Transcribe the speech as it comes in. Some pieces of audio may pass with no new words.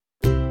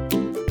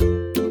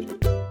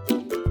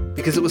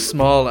Because it was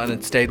small and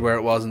it stayed where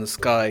it was in the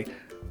sky.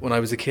 When I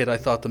was a kid, I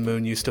thought the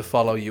moon used to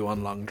follow you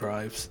on long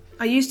drives.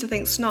 I used to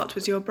think snot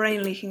was your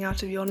brain leaking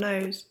out of your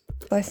nose.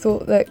 I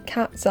thought that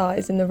cat's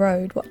eyes in the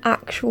road were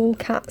actual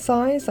cat's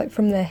eyes, like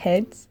from their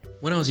heads.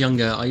 When I was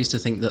younger, I used to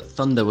think that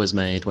thunder was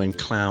made when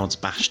clouds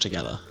bashed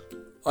together.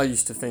 I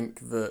used to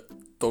think that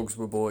dogs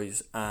were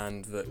boys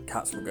and that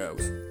cats were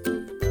girls.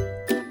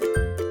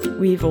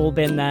 We've all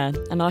been there,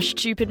 and our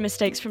stupid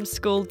mistakes from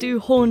school do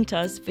haunt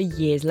us for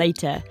years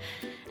later.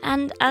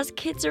 And as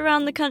kids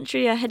around the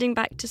country are heading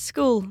back to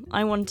school,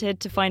 I wanted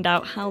to find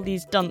out how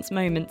these dunce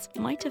moments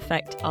might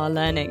affect our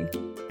learning.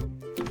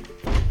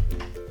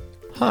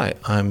 Hi,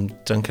 I'm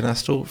Duncan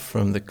Astle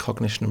from the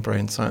Cognition and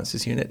Brain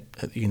Sciences Unit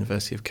at the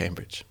University of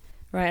Cambridge.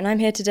 Right, and I'm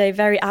here today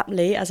very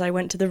aptly, as I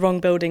went to the wrong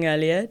building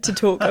earlier, to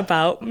talk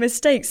about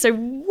mistakes. So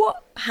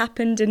what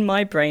happened in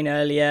my brain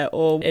earlier,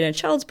 or in a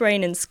child's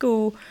brain in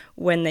school,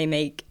 when they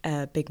make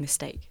a big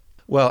mistake?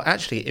 Well,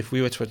 actually, if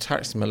we were to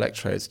attach some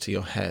electrodes to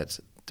your head,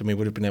 then we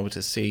would have been able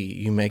to see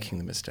you making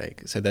the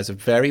mistake. So there's a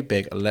very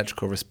big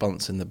electrical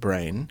response in the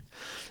brain.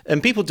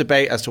 And people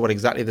debate as to what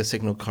exactly the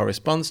signal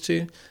corresponds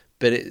to,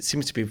 but it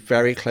seems to be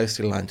very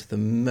closely aligned to the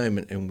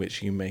moment in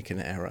which you make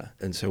an error.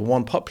 And so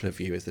one popular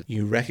view is that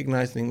you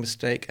recognizing the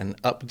mistake and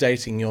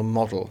updating your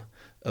model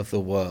of the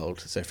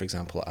world. So, for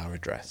example, our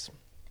address.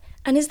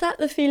 And is that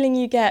the feeling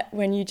you get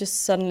when you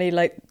just suddenly,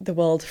 like, the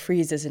world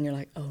freezes and you're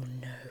like, oh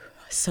no,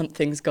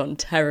 something's gone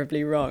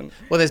terribly wrong?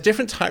 Well, there's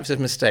different types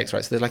of mistakes,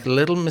 right? So there's like a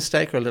little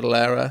mistake or a little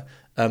error,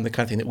 the kind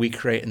of thing that we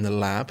create in the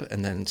lab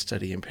and then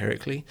study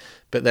empirically.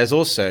 But there's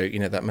also,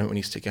 that moment when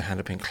you stick your hand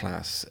up in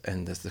class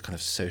and there's the kind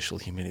of social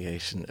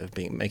humiliation of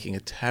making a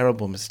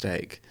terrible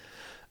mistake.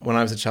 When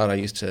I was a child, I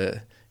used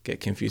to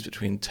get confused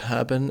between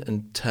turban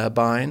and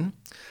turbine.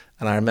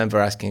 And I remember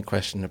asking a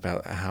question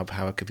about how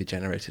power could be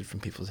generated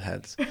from people's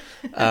heads.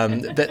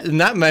 But in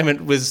that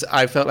moment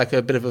I felt like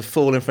a bit of a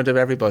fool in front of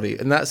everybody.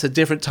 And that's a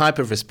different type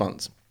of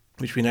response,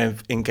 which we know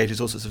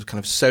engages all sorts of kind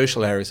of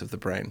social areas of the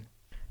brain.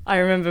 I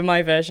remember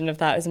my version of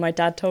that is my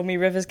dad told me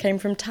rivers came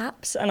from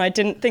taps and I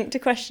didn't think to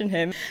question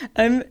him.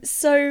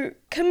 So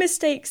can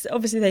mistakes,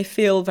 obviously they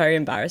feel very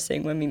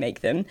embarrassing when we make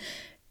them.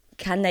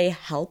 Can they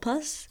help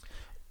us?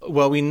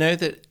 Well, we know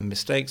that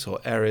mistakes or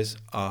errors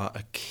are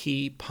a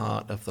key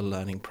part of the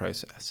learning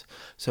process.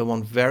 So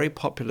one very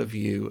popular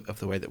view of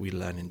the way that we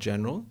learn in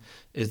general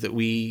is that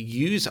we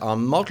use our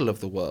model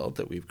of the world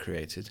that we've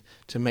created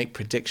to make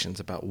predictions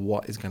about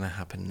what is going to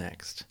happen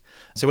next.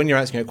 So when you're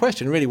answering a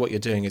question, really what you're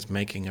doing is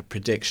making a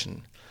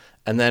prediction.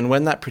 And then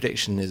when that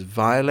prediction is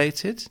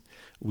violated,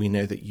 we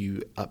know that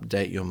you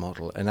update your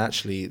model. And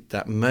actually,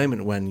 that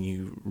moment when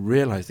you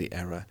realize the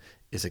error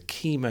is a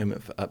key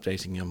moment for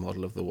updating your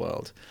model of the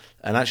world.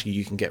 And actually,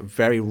 you can get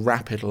very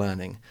rapid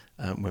learning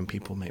when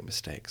people make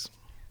mistakes.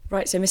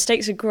 Right, so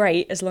mistakes are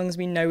great as long as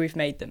we know we've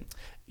made them.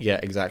 Yeah,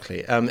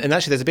 exactly. And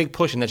actually, there's a big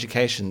push in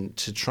education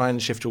to try and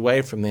shift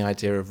away from the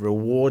idea of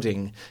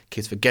rewarding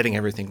kids for getting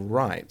everything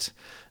right,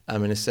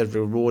 and instead of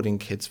rewarding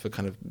kids for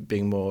kind of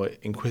being more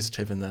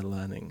inquisitive in their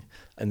learning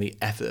and the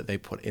effort that they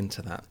put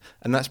into that.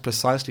 And that's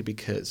precisely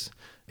because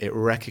it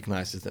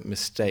recognizes that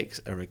mistakes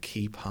are a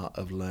key part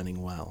of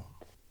learning well.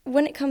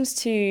 When it comes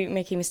to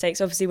making mistakes,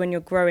 obviously when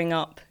you're growing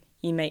up,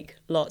 you make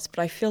lots, but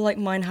I feel like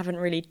mine haven't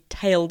really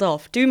tailed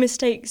off. Do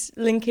mistakes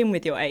link in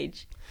with your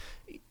age?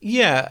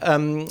 Yeah,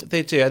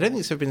 they do. I don't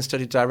think it's ever been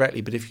studied directly,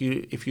 but if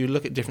you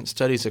look at different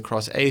studies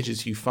across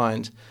ages, you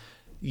find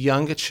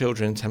younger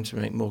children tend to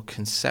make more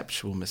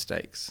conceptual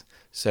mistakes.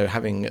 So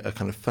having a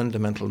kind of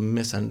fundamental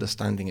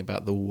misunderstanding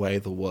about the way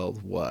the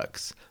world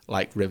works,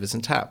 like rivers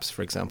and taps,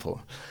 for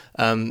example.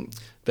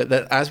 But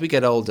that as we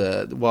get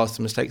older, whilst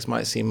the mistakes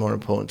might seem more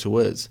important to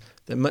us,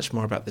 they're much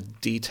more about the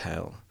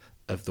detail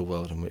of the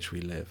world in which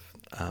we live.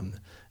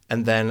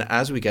 And then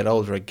as we get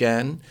older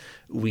again,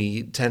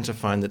 we tend to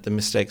find that the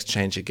mistakes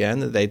change again,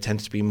 that they tend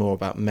to be more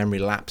about memory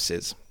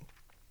lapses.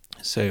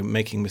 So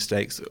making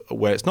mistakes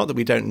where it's not that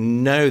we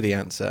don't know the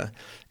answer,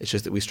 it's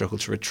just that we struggle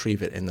to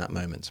retrieve it in that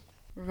moment.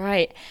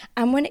 Right.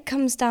 And when it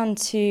comes down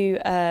to,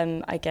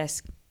 I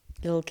guess,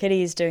 little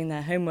kiddies doing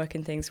their homework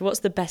and things, what's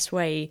the best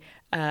way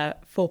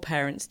for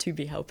parents to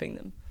be helping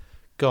them?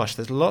 Gosh,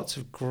 there's lots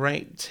of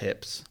great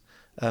tips.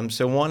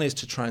 So one is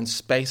to try and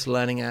space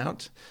learning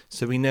out.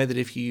 So we know that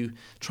if you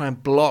try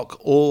and block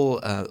all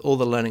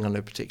the learning on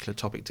a particular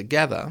topic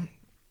together,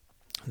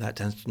 that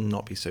tends to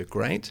not be so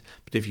great.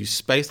 But if you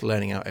space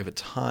learning out over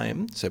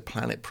time, so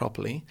plan it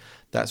properly,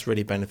 that's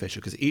really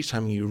beneficial because each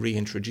time you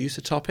reintroduce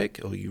a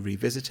topic or you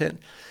revisit it,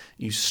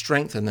 you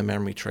strengthen the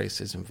memory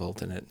traces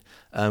involved in it.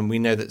 We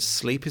know that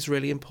sleep is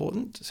really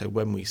important. So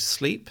when we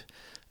sleep,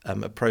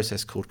 a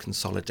process called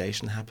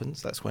consolidation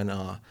happens. That's when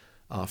our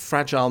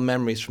fragile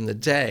memories from the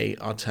day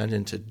are turned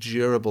into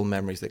durable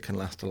memories that can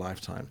last a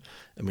lifetime.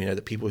 And we know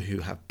that people who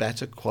have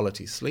better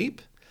quality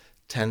sleep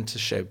tend to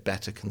show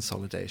better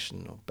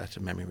consolidation or better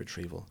memory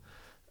retrieval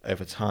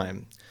over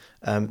time.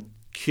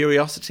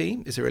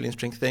 Curiosity is a really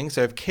interesting thing.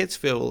 So if kids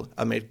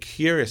are made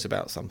curious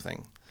about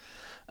something,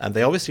 And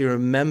they obviously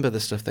remember the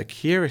stuff they're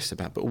curious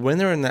about. But when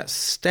they're in that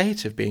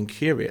state of being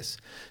curious,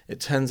 it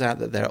turns out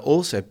that they're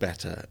also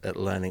better at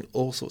learning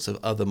all sorts of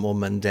other more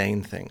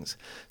mundane things.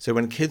 So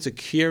when kids are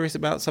curious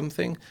about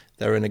something,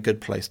 they're in a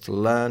good place to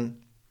learn.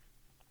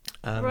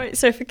 Right,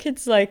 so for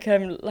kids like,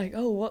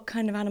 oh, what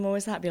kind of animal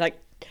is that? Be like,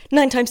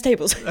 9 times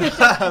tables.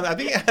 I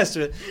think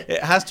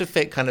it has to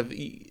fit kind of,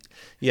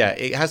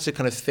 it has to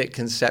kind of fit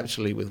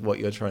conceptually with what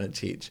you're trying to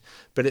teach.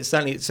 But it's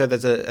certainly, so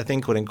there's a thing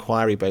called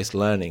inquiry-based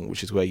learning,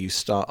 which is where you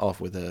start off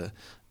with a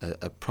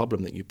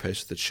problem that you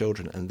pose to the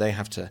children, and they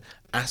have to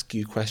ask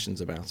you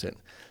questions about it.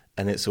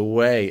 And it's a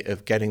way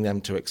of getting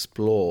them to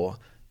explore.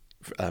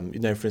 For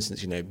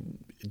instance,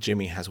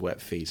 Jimmy has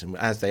wet feet, and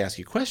as they ask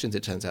you questions,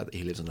 it turns out that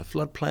he lives on a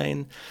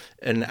floodplain,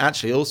 and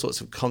actually all sorts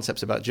of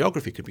concepts about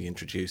geography could be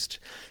introduced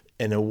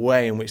in a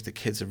way in which the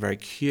kids are very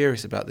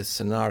curious about this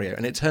scenario,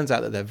 and it turns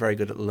out that they're very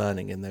good at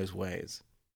learning in those ways.